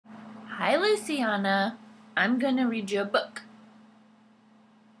Hi, Luciana. I'm going to read you a book.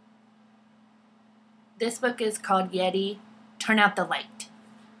 This book is called Yeti, Turn Out the Light.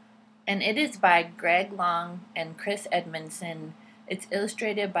 And it is by Greg Long and Chris Edmondson. It's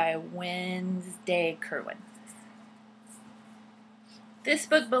illustrated by Wednesday Kerwin. This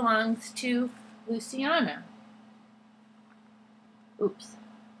book belongs to Luciana. Oops.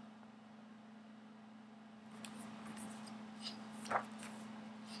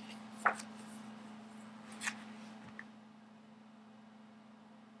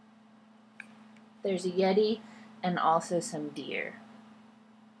 There's a Yeti and also some deer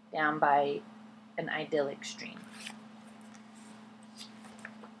down by an idyllic stream.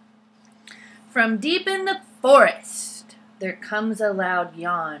 From deep in the forest, there comes a loud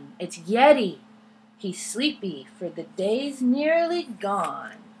yawn. It's Yeti. He's sleepy, for the day's nearly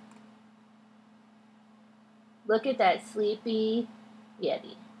gone. Look at that sleepy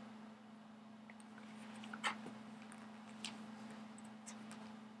Yeti.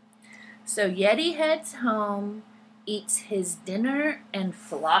 So Yeti heads home, eats his dinner, and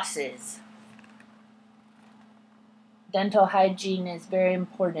flosses. Dental hygiene is very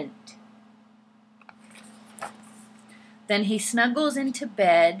important. Then he snuggles into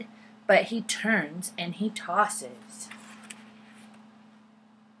bed, but he turns and he tosses.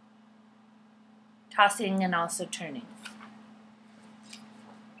 Tossing and also turning.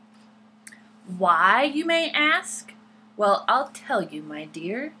 Why, you may ask? Well, I'll tell you, my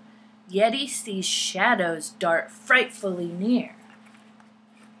dear. Yeti sees shadows dart frightfully near.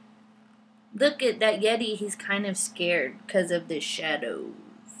 Look at that Yeti, he's kind of scared because of the shadows.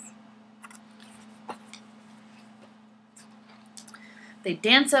 They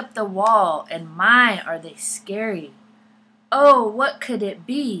dance up the wall, and my, are they scary. Oh, what could it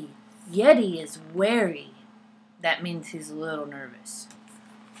be? Yeti is wary. That means he's a little nervous.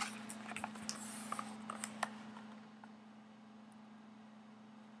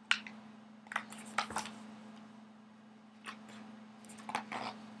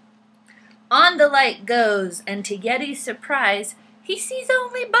 On the light goes, and to Yeti's surprise, he sees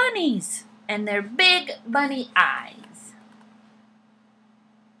only bunnies and their big bunny eyes.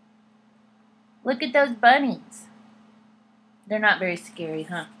 Look at those bunnies. They're not very scary,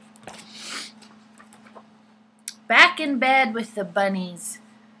 huh? Back in bed with the bunnies,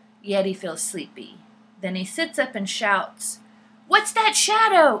 Yeti feels sleepy. Then he sits up and shouts, "What's that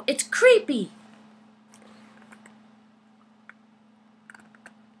shadow? It's creepy!"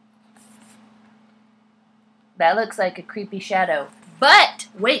 That looks like a creepy shadow. But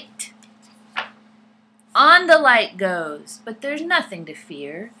wait! On the light goes, but there's nothing to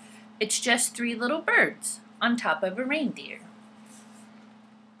fear. It's just 3 little birds on top of a reindeer.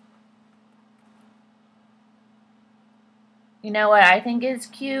 You know what I think is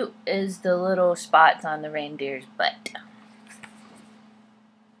cute is the little spots on the reindeer's butt.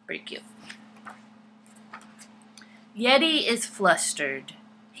 Pretty cute. Yeti is flustered.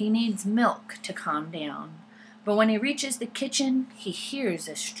 He needs milk to calm down. But when he reaches the kitchen, he hears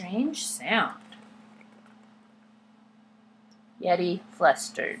a strange sound. Yeti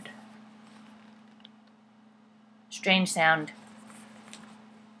flustered. Strange sound.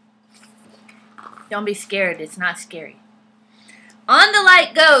 Don't be scared, it's not scary. On the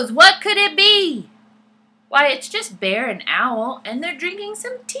light goes, what could it be? Why, it's just Bear and Owl, and they're drinking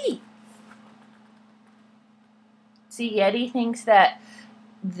some tea. See, Yeti thinks that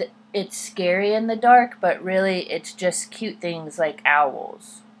it's scary in the dark, but really it's just cute things like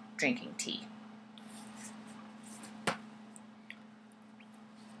owls drinking tea.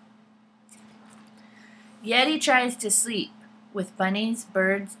 Yeti tries to sleep with bunnies,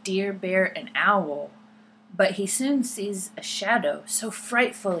 birds, deer, bear, and owl, but he soon sees a shadow so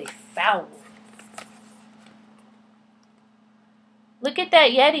frightfully foul. Look at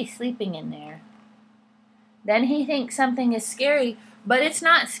that Yeti sleeping in there. Then he thinks something is scary, but it's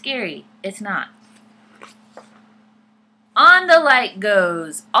not scary. It's not. On the light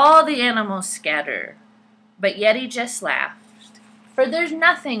goes, all the animals scatter, but Yeti just laughed, for there's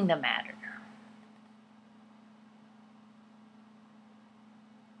nothing the matter.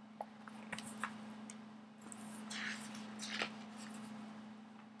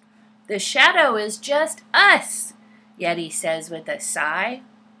 The shadow is just us, Yeti says with a sigh.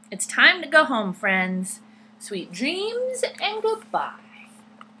 It's time to go home, friends. Sweet dreams and goodbye.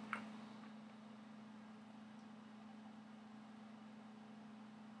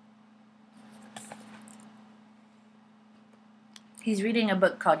 He's reading a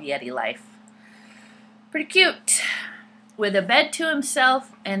book called Yeti Life. Pretty cute. With a bed to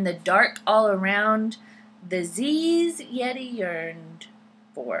himself and the dark all around, the Z's Yeti yearned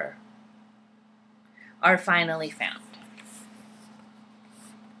for are finally found.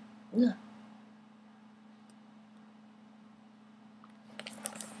 Ugh.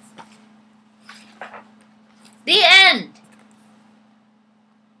 The end!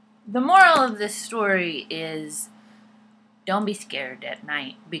 The moral of this story is don't be scared at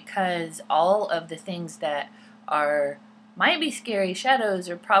night, because all of the things that might be scary shadows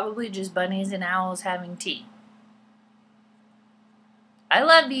are probably just bunnies and owls having tea. I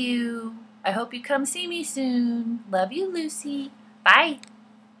love you. I hope you come see me soon. Love you, Lucy. Bye.